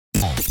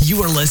You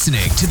are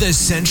listening to the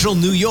Central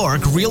New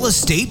York Real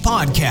Estate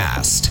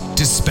Podcast,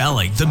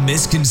 dispelling the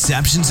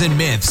misconceptions and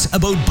myths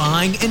about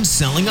buying and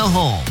selling a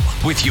home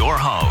with your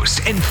host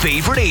and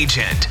favorite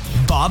agent,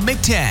 Bob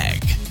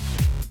McTagg.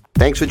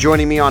 Thanks for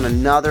joining me on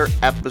another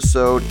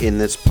episode in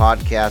this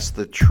podcast,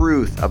 The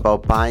Truth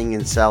About Buying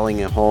and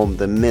Selling a Home,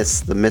 the myths,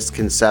 the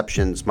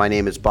misconceptions. My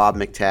name is Bob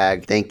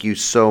McTagg. Thank you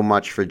so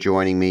much for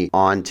joining me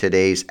on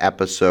today's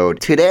episode.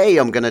 Today,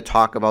 I'm going to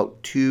talk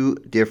about two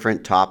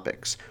different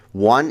topics.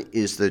 One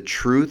is the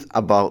truth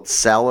about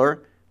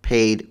seller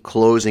paid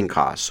closing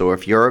costs. So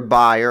if you're a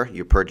buyer,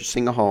 you're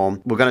purchasing a home,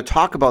 we're going to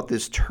talk about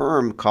this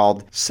term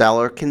called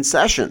seller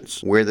concessions,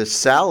 where the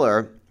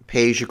seller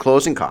pays your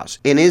closing costs.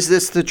 And is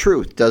this the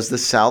truth? Does the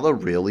seller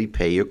really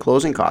pay your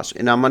closing costs?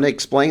 And I'm going to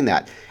explain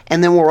that.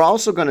 And then we're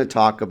also going to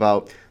talk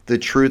about the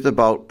truth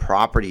about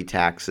property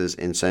taxes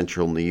in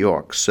Central New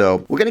York.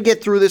 So we're going to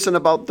get through this in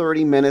about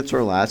 30 minutes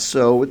or less,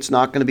 so it's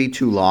not going to be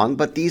too long.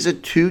 But these are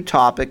two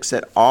topics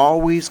that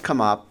always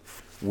come up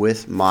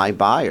with my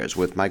buyers,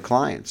 with my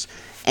clients.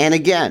 And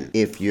again,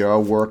 if you're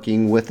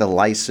working with a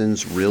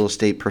licensed real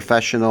estate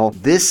professional,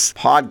 this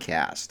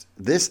podcast,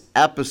 this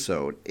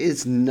episode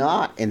is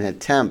not an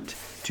attempt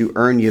to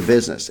earn your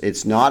business.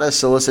 It's not a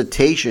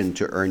solicitation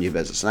to earn your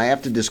business. And I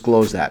have to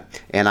disclose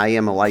that. And I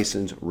am a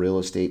licensed real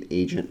estate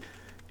agent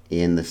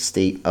in the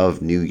state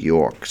of New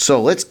York.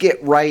 So let's get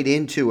right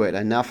into it.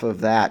 Enough of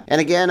that. And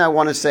again, I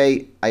want to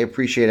say I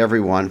appreciate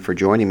everyone for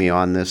joining me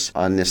on this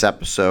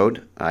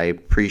episode. I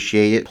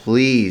appreciate it.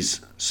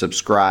 Please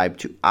subscribe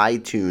to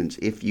iTunes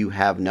if you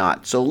have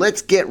not. So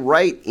let's get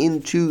right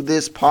into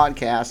this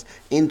podcast,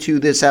 into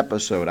this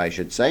episode, I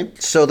should say.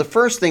 So the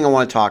first thing I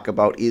want to talk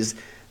about is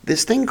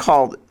this thing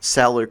called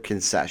seller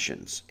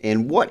concessions.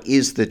 And what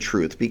is the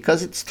truth?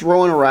 Because it's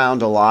thrown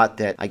around a lot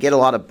that I get a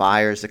lot of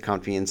buyers that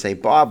come to me and say,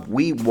 Bob,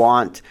 we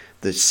want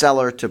the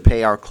seller to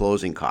pay our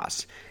closing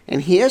costs.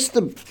 And here's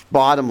the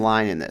bottom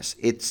line in this.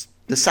 It's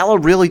the seller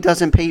really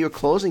doesn't pay your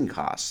closing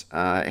costs.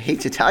 I hate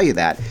to tell you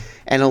that.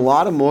 And a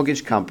lot of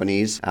mortgage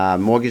companies,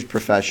 mortgage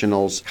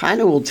professionals kind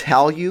of will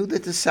tell you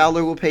that the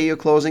seller will pay your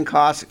closing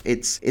costs.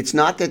 It's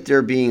not that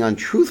they're being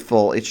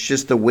untruthful. It's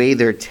just the way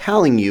they're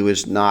telling you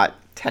is not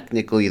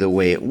technically the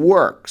way it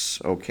works,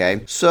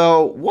 okay?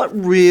 So what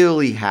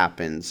really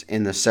happens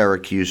in the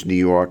Syracuse, New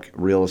York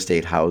real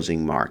estate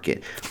housing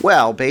market?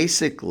 Well,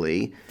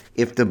 basically,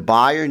 if the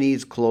buyer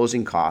needs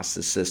closing cost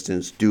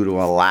assistance due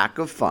to a lack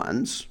of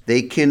funds,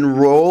 they can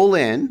roll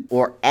in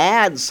or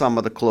add some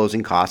of the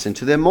closing costs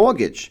into their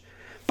mortgage.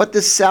 But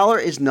the seller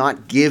is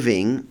not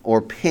giving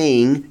or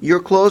paying your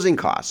closing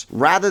costs.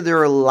 Rather,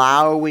 they're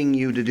allowing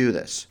you to do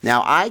this.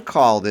 Now, I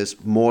call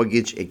this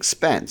mortgage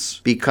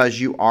expense because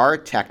you are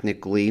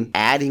technically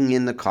adding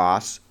in the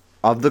costs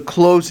of the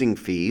closing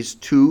fees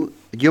to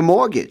your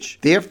mortgage.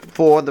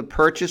 Therefore, the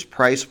purchase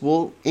price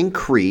will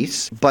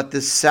increase, but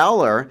the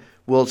seller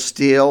will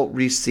still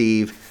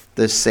receive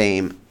the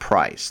same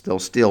price. They'll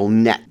still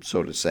net,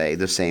 so to say,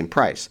 the same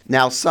price.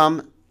 Now,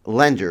 some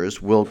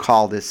lenders will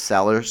call this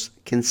seller's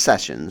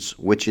concessions,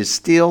 which is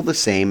still the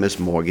same as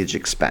mortgage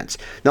expense.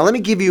 Now, let me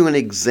give you an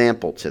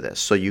example to this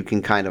so you can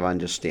kind of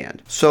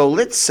understand. So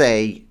let's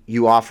say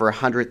you offer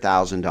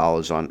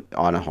 $100,000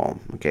 on a home.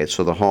 Okay,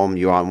 so the home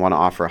you want to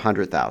offer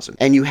 $100,000,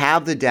 and you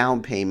have the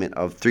down payment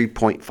of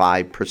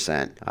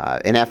 3.5%,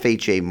 an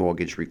FHA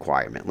mortgage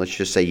requirement. Let's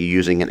just say you're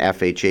using an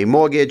FHA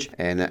mortgage,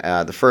 and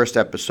the first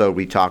episode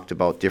we talked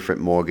about different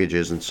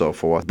mortgages and so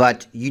forth,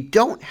 but you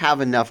don't have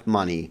enough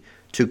money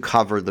to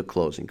cover the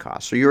closing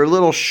costs. So you're a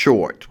little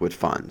short with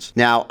funds.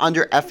 Now,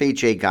 under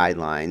FHA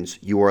guidelines,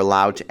 you are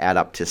allowed to add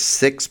up to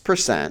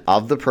 6%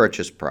 of the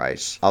purchase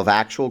price of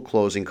actual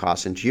closing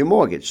costs into your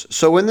mortgage.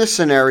 So in this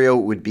scenario,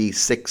 it would be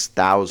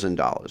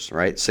 $6,000,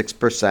 right?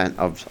 6%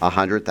 of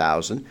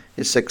 $100,000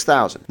 is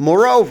 $6,000.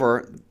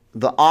 Moreover,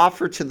 the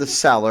offer to the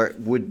seller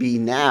would be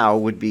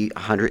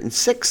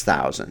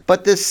 $106,000.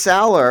 But the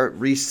seller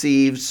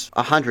receives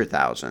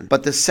 $100,000.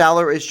 But the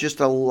seller is just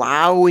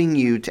allowing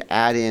you to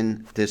add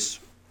in this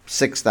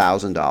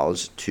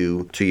 $6,000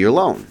 to your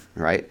loan,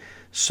 right?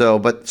 So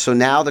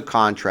now the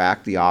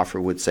contract, the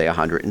offer would say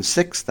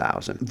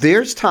 $106,000.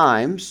 There's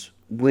times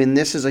when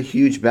this is a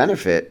huge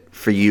benefit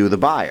for you, the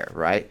buyer,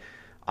 right?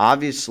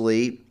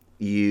 Obviously,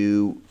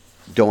 you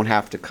don't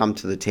have to come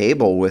to the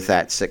table with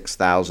that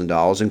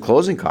 $6,000 in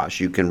closing costs.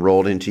 You can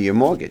roll it into your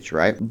mortgage,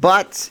 right?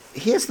 But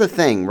here's the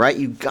thing, right?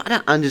 You got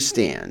to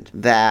understand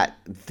that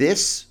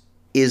this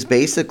is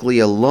basically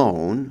a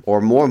loan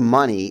or more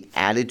money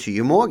added to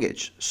your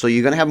mortgage. So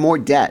you're going to have more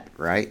debt,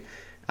 right?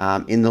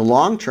 In the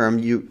long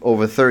term,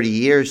 over 30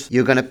 years,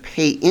 you're going to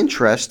pay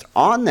interest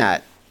on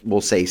that, we'll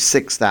say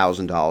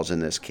 $6,000 in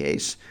this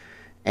case.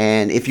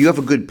 And if you have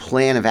a good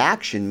plan of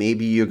action,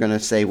 maybe you're going to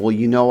say, well,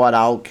 you know what,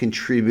 I'll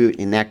contribute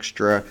an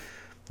extra,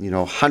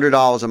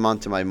 $100 a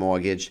month to my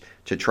mortgage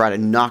to try to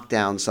knock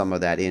down some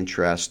of that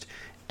interest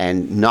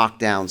and knock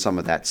down some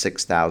of that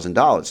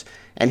 $6,000.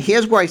 And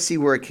here's where I see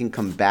where it can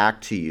come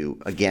back to you,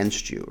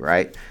 against you,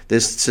 right?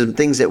 There's some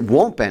things that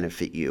won't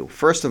benefit you.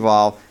 First of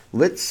all,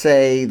 let's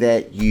say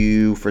that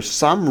you, for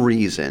some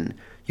reason,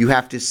 you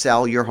have to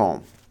sell your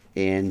home.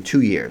 in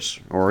 2 years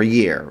or a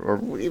year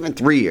or even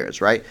 3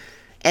 years, right?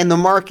 And the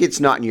market's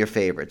not in your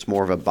favor. It's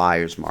more of a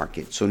buyer's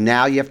market. So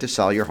now you have to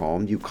sell your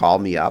home. You call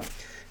me up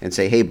and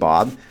say, hey,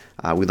 Bob,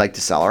 we'd like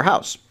to sell our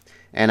house.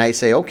 And I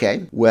say,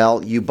 okay,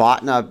 well, you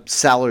bought in a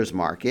seller's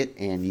market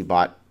and you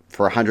bought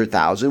for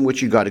 $100,000,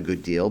 which you got a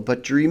good deal.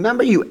 But do you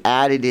remember you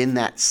added in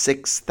that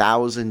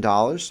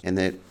 $6,000? And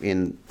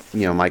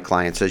that my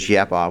client says,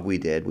 yeah, Bob, we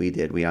did,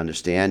 we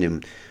understand.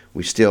 And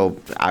we still,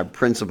 our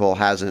principal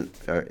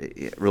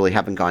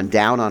haven't gone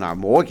down on our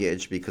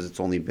mortgage because it's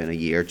only been a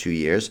year, 2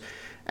 years.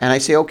 And I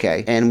say,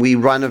 okay. And we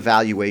run a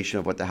valuation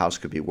of what the house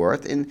could be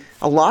worth. And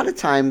a lot of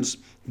times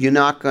you're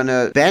not going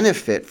to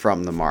benefit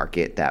from the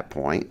market at that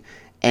point,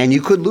 and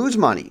you could lose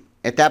money.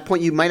 At that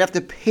point, you might have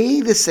to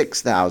pay the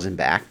 $6,000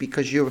 back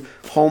because your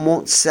home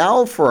won't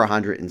sell for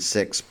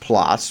 $106,000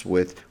 plus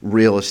with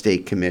real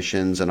estate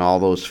commissions and all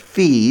those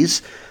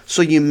fees.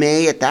 So you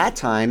may at that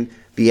time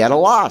be at a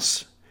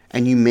loss,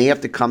 and you may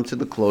have to come to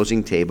the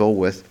closing table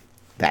with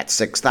that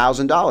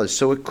 $6,000.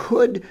 So it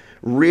could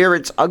rear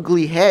its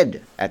ugly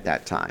head at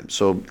that time.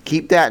 So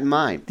keep that in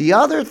mind. The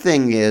other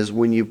thing is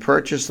when you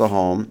purchase the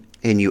home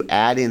and you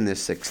add in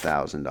this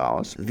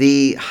 $6,000,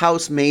 the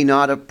house may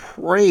not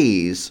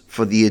appraise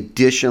for the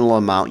additional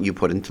amount you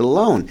put into the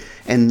loan.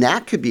 And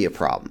that could be a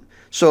problem.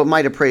 So it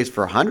might appraise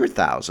for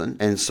 $100,000,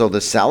 and so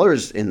the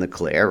seller's in the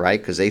clear, right?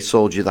 Because they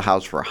sold you the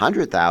house for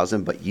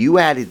 $100,000, but you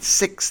added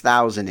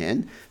 $6,000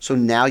 in. So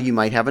now you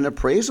might have an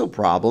appraisal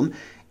problem.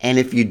 And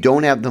if you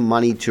don't have the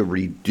money to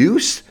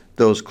reduce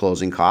those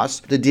closing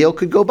costs, the deal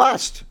could go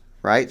bust,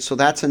 right? So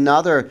that's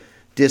another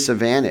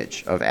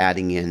disadvantage of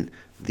adding in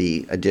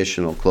the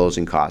additional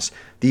closing costs.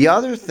 The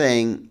other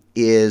thing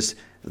is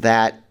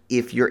that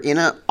if you're in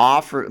a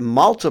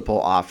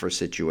multiple offer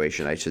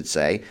situation, I should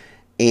say,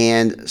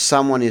 and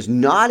someone is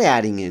not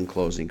adding in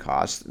closing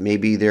costs,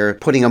 maybe they're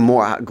putting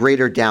a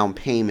greater down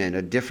payment,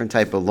 a different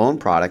type of loan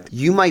product,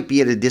 you might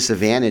be at a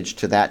disadvantage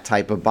to that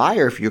type of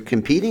buyer if you're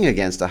competing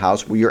against a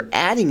house where you're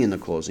adding in the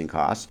closing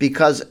costs,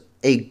 because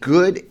a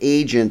good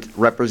agent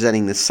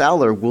representing the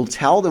seller will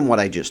tell them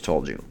what I just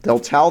told you. They'll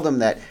tell them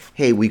that,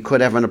 hey, we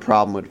could have a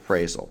problem with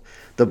appraisal.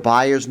 The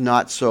buyer's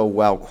not so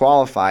well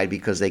qualified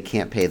because they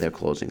can't pay their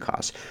closing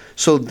costs.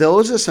 So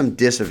those are some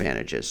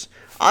disadvantages.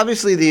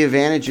 Obviously, the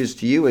advantages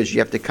to you is you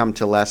have to come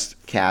to less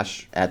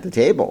cash at the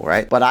table,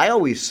 right? But I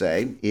always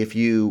say, if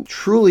you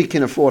truly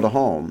can afford a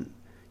home,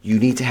 you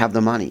need to have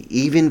the money,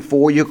 even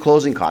for your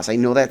closing costs. I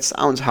know that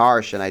sounds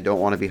harsh, and I don't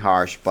want to be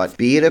harsh, but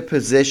be at a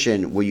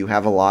position where you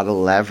have a lot of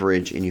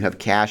leverage and you have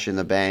cash in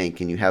the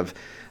bank and you have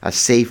a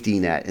safety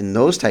net and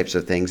those types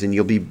of things, and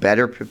you'll be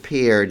better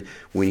prepared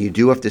when you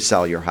do have to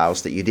sell your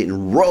house, that you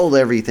didn't roll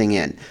everything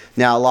in.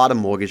 Now, a lot of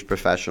mortgage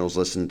professionals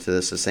listen to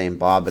this as saying,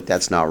 Bob, but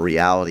that's not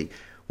reality.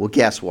 Well,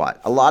 guess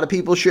what? A lot of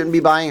people shouldn't be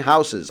buying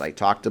houses. I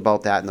talked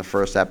about that in the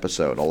first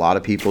episode. A lot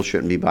of people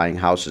shouldn't be buying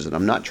houses. And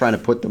I'm not trying to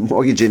put the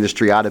mortgage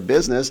industry out of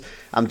business.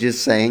 I'm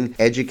just saying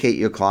educate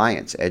your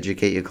clients.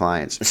 Educate your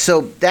clients.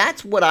 So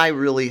that's what I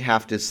really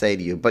have to say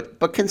to you.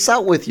 But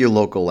consult with your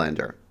local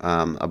lender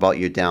about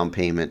your down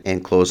payment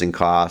and closing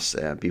costs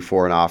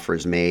before an offer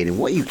is made, and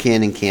what you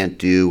can and can't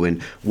do,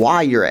 and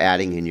why you're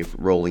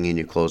rolling in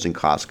your closing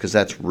costs, because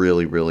that's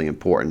really, really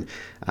important.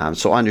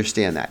 So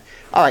understand that.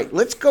 All right,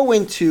 let's go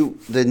into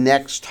the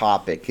next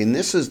topic, and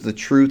this is the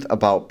truth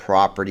about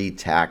property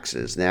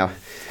taxes. Now,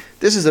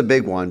 this is a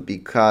big one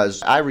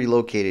because I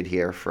relocated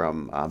here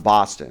from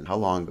Boston. How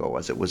long ago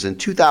was it? It was in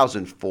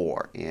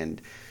 2004,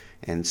 and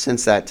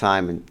since that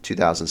time in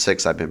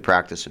 2006, I've been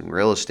practicing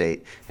real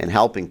estate and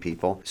helping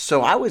people.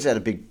 So I was at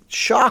a big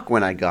shock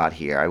when I got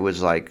here. I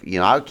was like,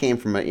 I came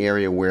from an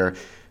area where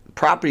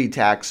property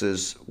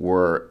taxes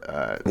were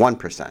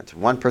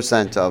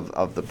 1%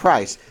 of the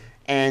price.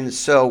 And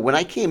so when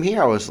I came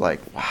here, I was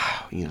like,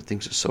 wow,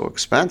 things are so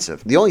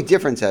expensive. The only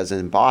difference is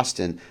in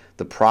Boston,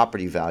 the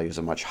property values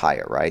are much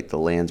higher, right? The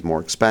land's more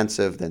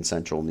expensive than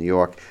central New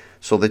York.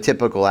 So the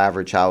typical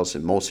average house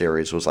in most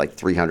areas was like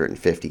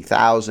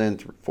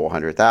 $350,000,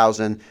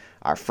 $400,000.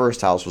 Our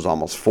first house was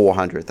almost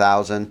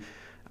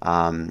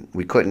 $400,000.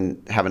 We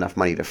couldn't have enough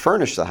money to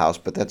furnish the house,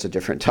 but that's a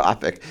different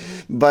topic.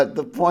 But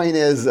the point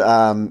is,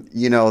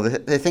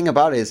 the thing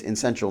about it is in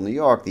central New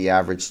York, the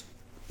average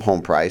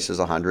home price is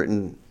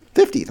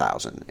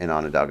 $150,000 in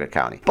Onondaga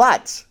County.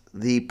 But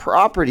the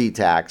property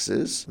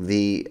taxes,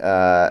 the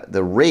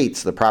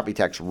rates, the property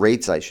tax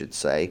rates, I should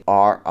say,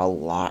 are a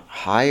lot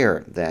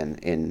higher than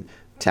in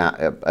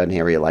an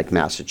area like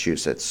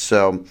Massachusetts.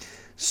 So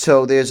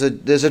there's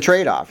a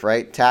trade-off,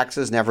 right?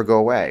 Taxes never go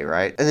away,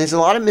 right? And there's a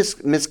lot of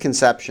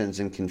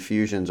misconceptions and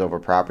confusions over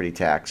property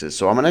taxes.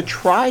 So I'm going to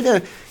try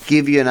to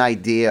give you an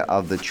idea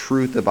of the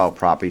truth about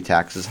property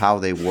taxes, how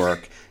they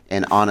work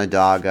in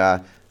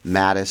Onondaga,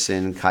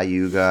 Madison,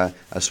 Cayuga,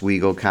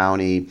 Oswego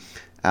County,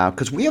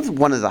 because we have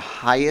one of the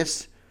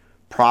highest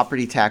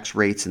property tax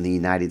rates in the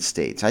United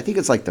States. I think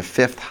it's like the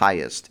 5th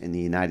highest in the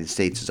United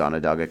States is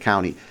Onondaga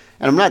County.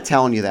 And I'm not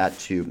telling you that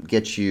to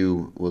get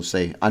you, we'll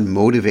say,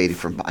 unmotivated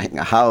from buying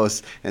a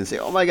house and say,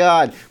 oh my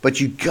God,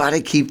 but you got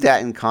to keep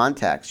that in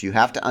context. You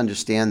have to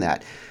understand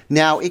that.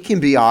 Now, it can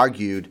be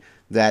argued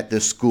that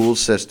the school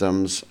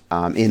systems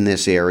in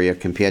this area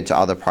compared to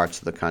other parts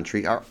of the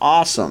country are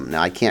awesome.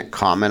 Now, I can't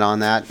comment on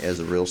that as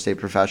a real estate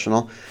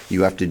professional.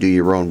 You have to do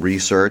your own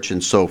research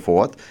and so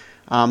forth.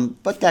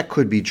 But that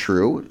could be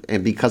true,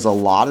 and because a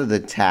lot of the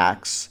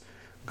tax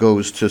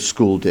goes to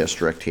school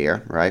district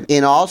here, right?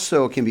 And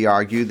also it can be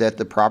argued that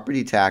the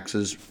property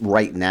taxes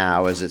right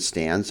now, as it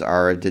stands,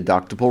 are a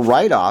deductible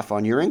write-off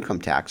on your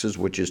income taxes,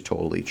 which is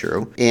totally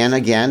true. And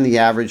again, the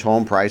average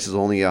home price is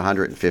only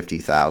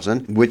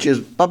 $150,000, which is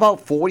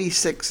about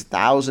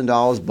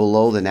 $46,000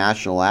 below the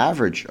national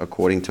average,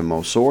 according to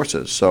most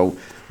sources. So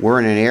we're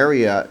in an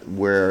area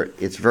where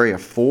it's very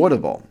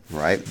affordable,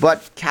 right?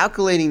 But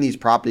calculating these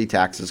property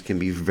taxes can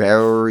be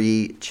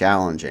very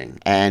challenging.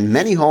 And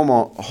many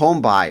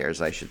home buyers,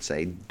 I should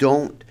say,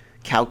 don't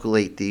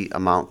calculate the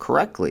amount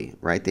correctly,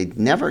 right? They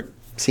never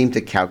seem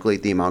to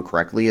calculate the amount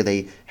correctly, or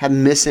they have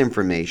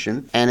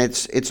misinformation, and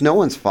it's no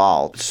one's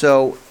fault.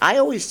 So I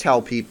always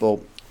tell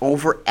people,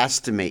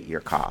 overestimate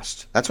your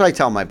cost. That's what I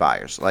tell my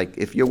buyers. Like,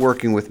 if you're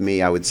working with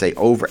me, I would say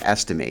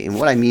overestimate. And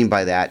what I mean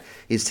by that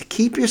is to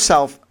keep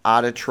yourself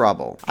out of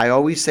trouble. I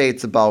always say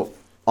it's about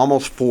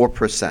almost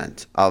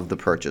 4% of the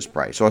purchase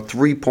price, or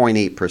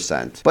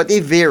 3.8%. But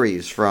it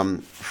varies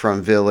from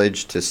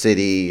village to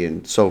city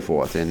and so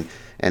forth. And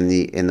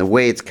the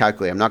way it's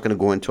calculated, I'm not going to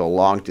go into a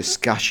long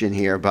discussion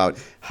here about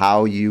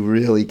how you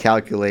really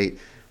calculate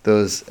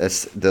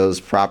those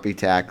property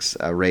tax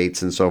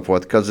rates and so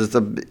forth, because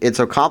it's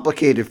a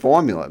complicated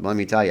formula, let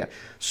me tell you.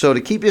 So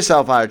to keep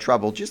yourself out of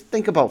trouble, just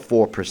think about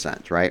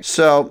 4%, right?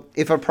 So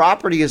if a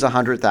property is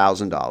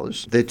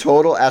 $100,000, the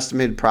total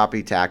estimated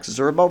property taxes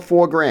are about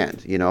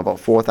 $4,000, about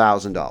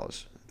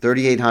 $4,000.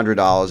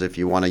 $3,800 if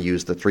you want to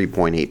use the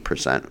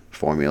 3.8%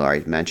 formula I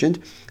mentioned.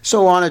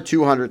 So on a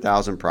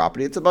 $200,000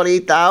 property, it's about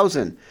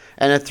 $8,000.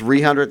 And a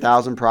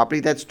 $300,000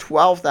 property, that's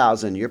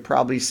 $12,000. You're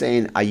probably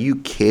saying, are you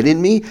kidding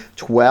me?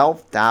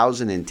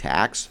 $12,000 in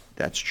tax?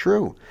 That's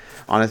true.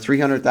 On a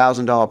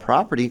 $300,000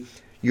 property,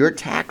 your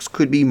tax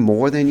could be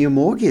more than your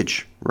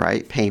mortgage,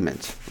 right?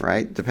 Payment,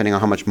 right? Depending on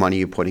how much money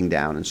you're putting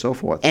down and so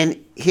forth. And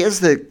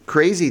here's the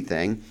crazy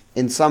thing.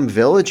 In some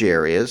village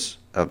areas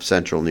of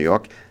central New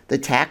York, the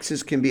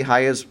taxes can be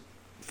high as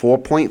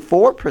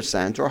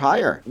 4.4% or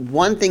higher.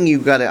 One thing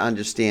you've got to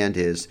understand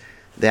is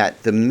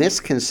that the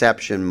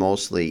misconception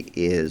mostly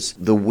is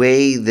the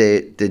way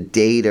that the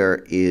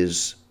data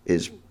is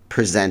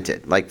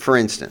presented. Like, for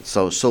instance,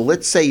 so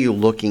let's say you're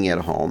looking at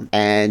a home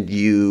and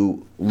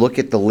you look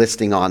at the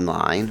listing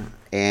online,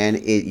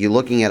 and you're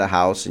looking at a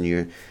house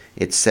and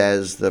it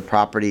says the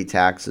property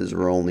taxes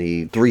are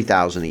only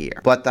 $3,000 a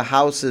year, but the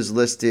house is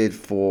listed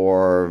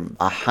for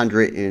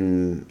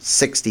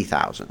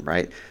 $160,000,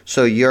 right?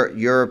 So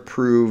you're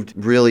approved,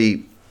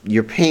 really.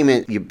 Your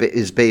payment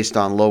is based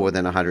on lower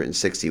than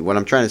 160. What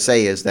I'm trying to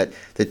say is that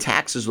the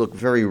taxes look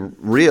very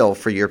real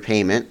for your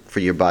payment, for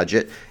your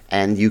budget,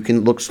 and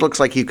looks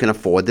like you can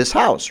afford this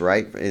house,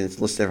 right? And it's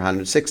listed at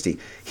 160.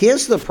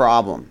 Here's the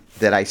problem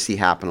that I see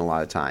happen a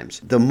lot of times.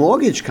 The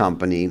mortgage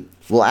company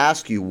will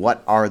ask you,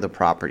 what are the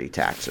property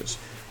taxes?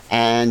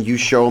 And you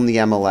show them the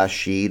MLS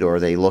sheet, or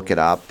they look it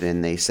up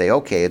and they say,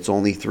 okay, it's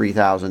only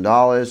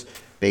 $3,000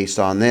 based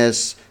on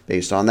this.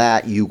 Based on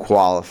that, you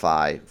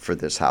qualify for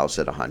this house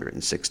at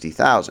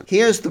 $160,000.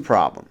 Here's the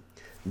problem.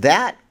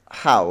 That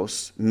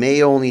house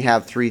may only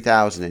have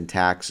 $3,000 in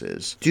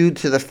taxes due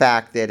to the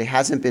fact that it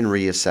hasn't been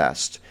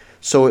reassessed.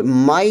 So it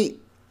might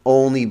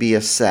only be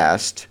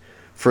assessed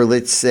for,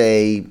 let's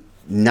say,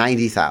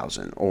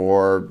 $90,000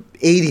 or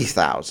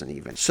 $80,000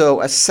 even. So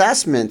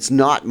assessment's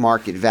not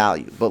market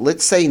value. But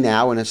let's say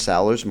now in a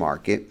seller's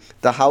market,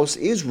 the house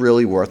is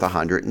really worth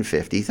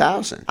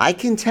 $150,000. I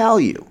can tell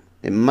you,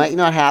 it might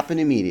not happen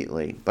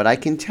immediately, but I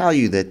can tell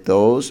you that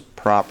those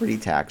property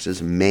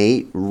taxes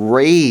may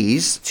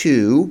raise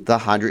to the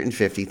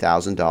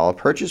 $150,000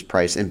 purchase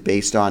price. And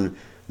based on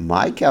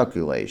my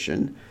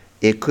calculation,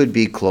 it could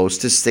be close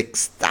to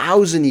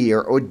 $6,000 a year,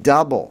 or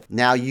double.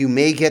 Now, you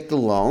may get the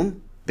loan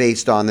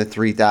based on the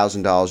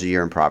 $3,000 a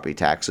year in property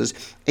taxes,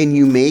 and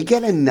you may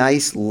get a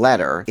nice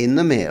letter in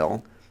the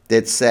mail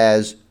that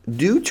says,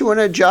 due to an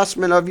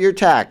adjustment of your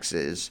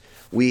taxes,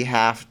 we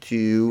have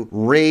to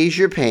raise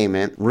your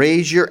payment,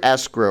 raise your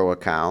escrow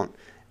account,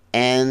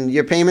 and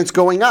your payment's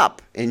going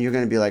up. And you're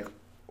going to be like,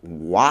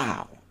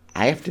 wow,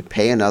 I have to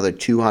pay another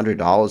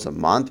 $200 a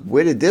month?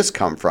 Where did this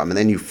come from? And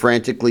then you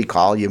frantically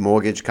call your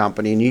mortgage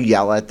company and you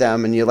yell at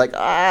them and you're like,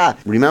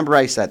 remember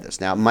I said this.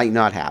 Now, it might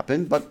not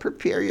happen, but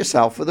prepare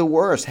yourself for the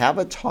worst. Have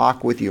a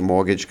talk with your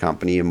mortgage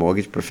company, your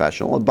mortgage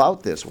professional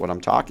about this, what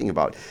I'm talking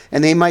about.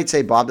 And they might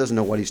say, Bob doesn't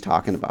know what he's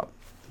talking about.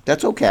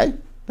 That's okay.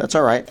 That's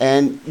all right.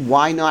 And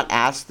why not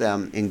ask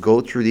them and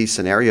go through these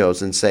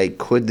scenarios and say,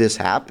 could this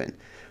happen?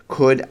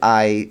 Could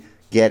I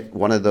get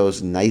one of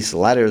those nice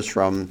letters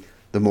from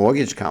the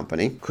mortgage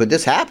company, could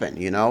this happen?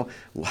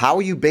 How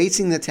are you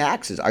basing the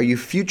taxes? Are you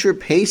future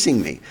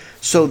pacing me?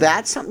 So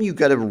that's something you've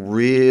got to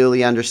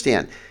really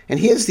understand. And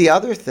here's the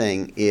other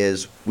thing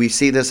is we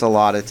see this a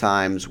lot of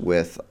times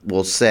with,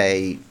 we'll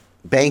say,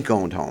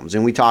 bank-owned homes.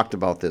 And we talked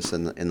about this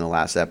in the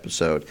last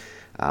episode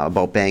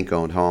about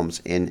bank-owned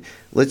homes. And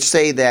let's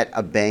say that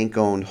a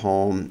bank-owned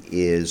home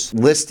is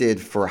listed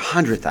for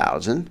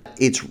 $100,000.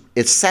 It's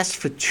assessed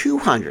for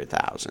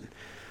 $200,000.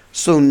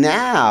 So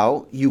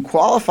now you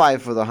qualify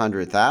for the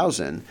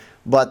 $100,000,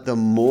 but the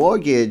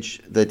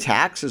mortgage, the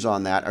taxes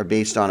on that are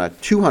based on a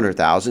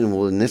 $200,000.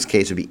 Well, in this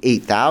case, it would be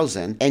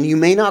 $8,000, and you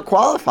may not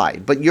qualify.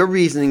 But your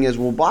reasoning is,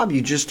 well, Bob,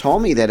 you just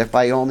told me that if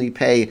I only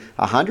pay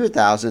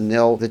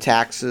 $100,000, the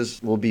taxes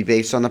will be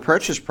based on the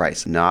purchase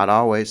price. Not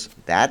always.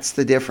 That's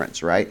the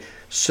difference, right?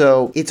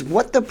 So it's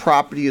what the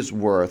property is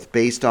worth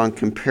based on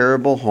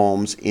comparable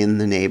homes in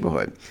the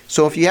neighborhood.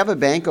 So if you have a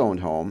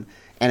bank-owned home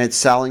and it's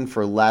selling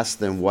for less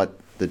than what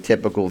the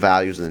typical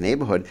values in the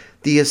neighborhood,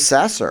 the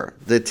assessor,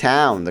 the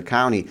town, the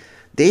county,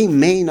 they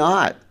may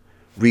not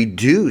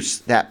reduce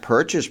that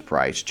purchase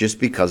price just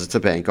because it's a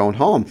bank-owned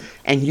home.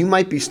 And you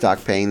might be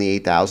stuck paying the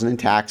 $8,000 in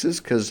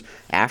taxes because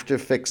after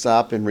fix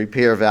up and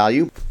repair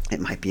value, it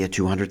might be a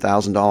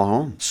 $200,000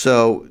 home.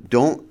 So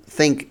don't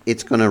think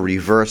it's going to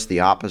reverse the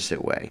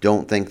opposite way.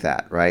 Don't think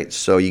that, right?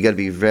 So you got to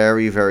be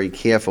very, very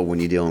careful when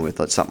you're dealing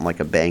with something like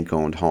a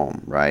bank-owned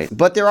home, right?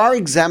 But there are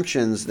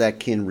exemptions that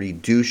can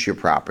reduce your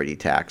property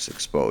tax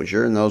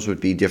exposure, and those would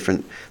be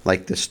different,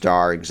 like the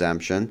STAR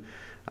exemption,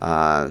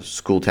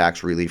 school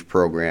tax relief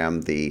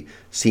program, the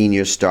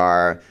senior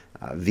STAR,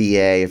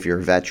 VA, if you're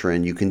a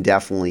veteran. You can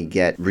definitely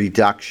get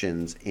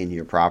reductions in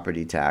your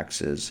property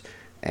taxes.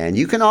 And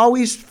you can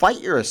always fight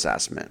your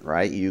assessment,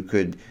 right? You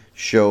could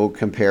show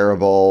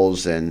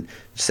comparables and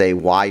say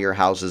why your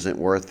house isn't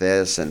worth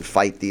this and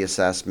fight the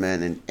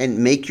assessment and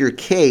make your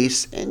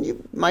case, and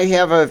you might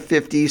have a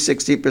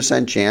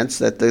 50-60% chance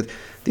that the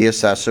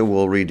assessor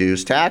will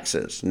reduce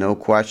taxes. No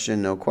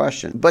question.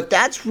 But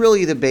that's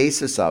really the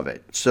basis of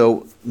it.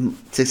 So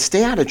to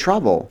stay out of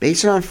trouble,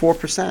 base it on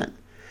 4%.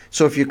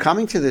 So if you're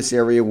coming to this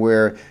area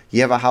where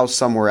you have a house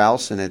somewhere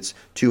else and it's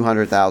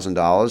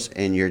 $200,000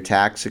 and your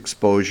tax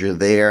exposure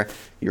there,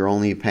 you're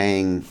only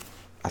paying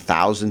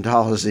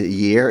 $1,000 a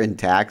year in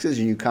taxes,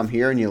 and you come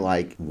here and you're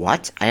like,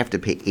 what? I have to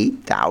pay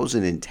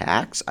 $8,000 in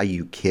tax? Are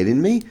you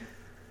kidding me?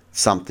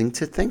 Something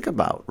to think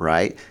about,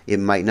 right? It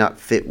might not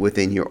fit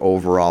within your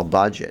overall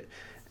budget.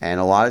 And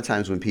a lot of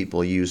times when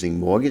people are using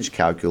mortgage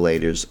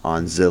calculators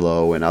on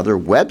Zillow and other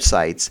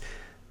websites,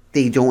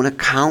 they don't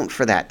account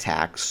for that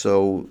tax.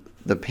 So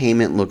the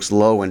payment looks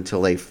low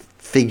until they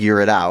figure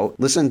it out.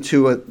 Listen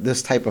to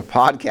this type of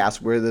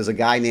podcast where there's a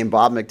guy named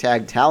Bob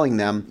McTagg telling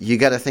them, you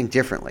got to think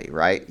differently,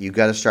 right? You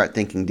got to start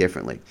thinking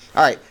differently.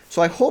 All right,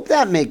 so I hope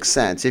that makes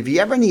sense. If you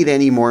ever need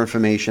any more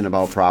information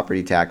about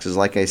property taxes,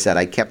 like I said,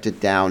 I kept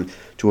it down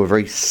to a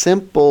very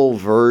simple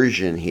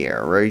version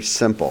here, very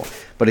simple.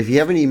 But if you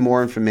have any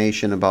more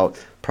information about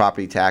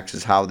property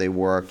taxes, how they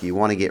work, you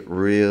want to get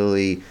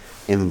really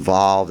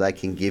involved, I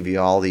can give you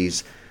all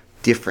these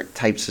different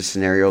types of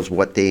scenarios,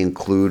 what they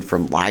include,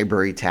 from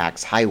library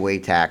tax, highway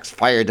tax,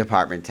 fire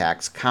department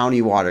tax,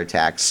 county water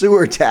tax,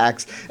 sewer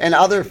tax, and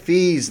other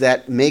fees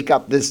that make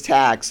up this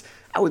tax.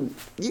 I would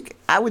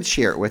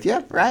share it with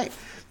you, right?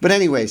 But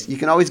anyways, you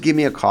can always give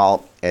me a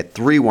call at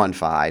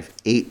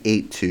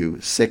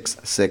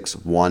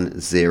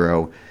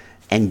 315-882-6610.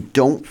 And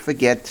don't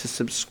forget to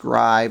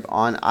subscribe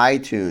on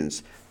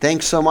iTunes.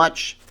 Thanks so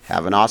much.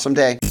 Have an awesome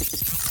day.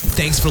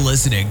 Thanks for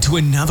listening to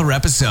another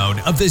episode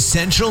of the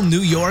Central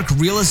New York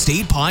Real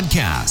Estate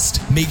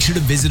Podcast. Make sure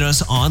to visit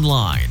us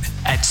online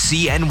at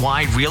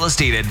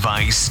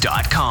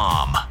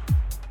cnyrealestateadvice.com.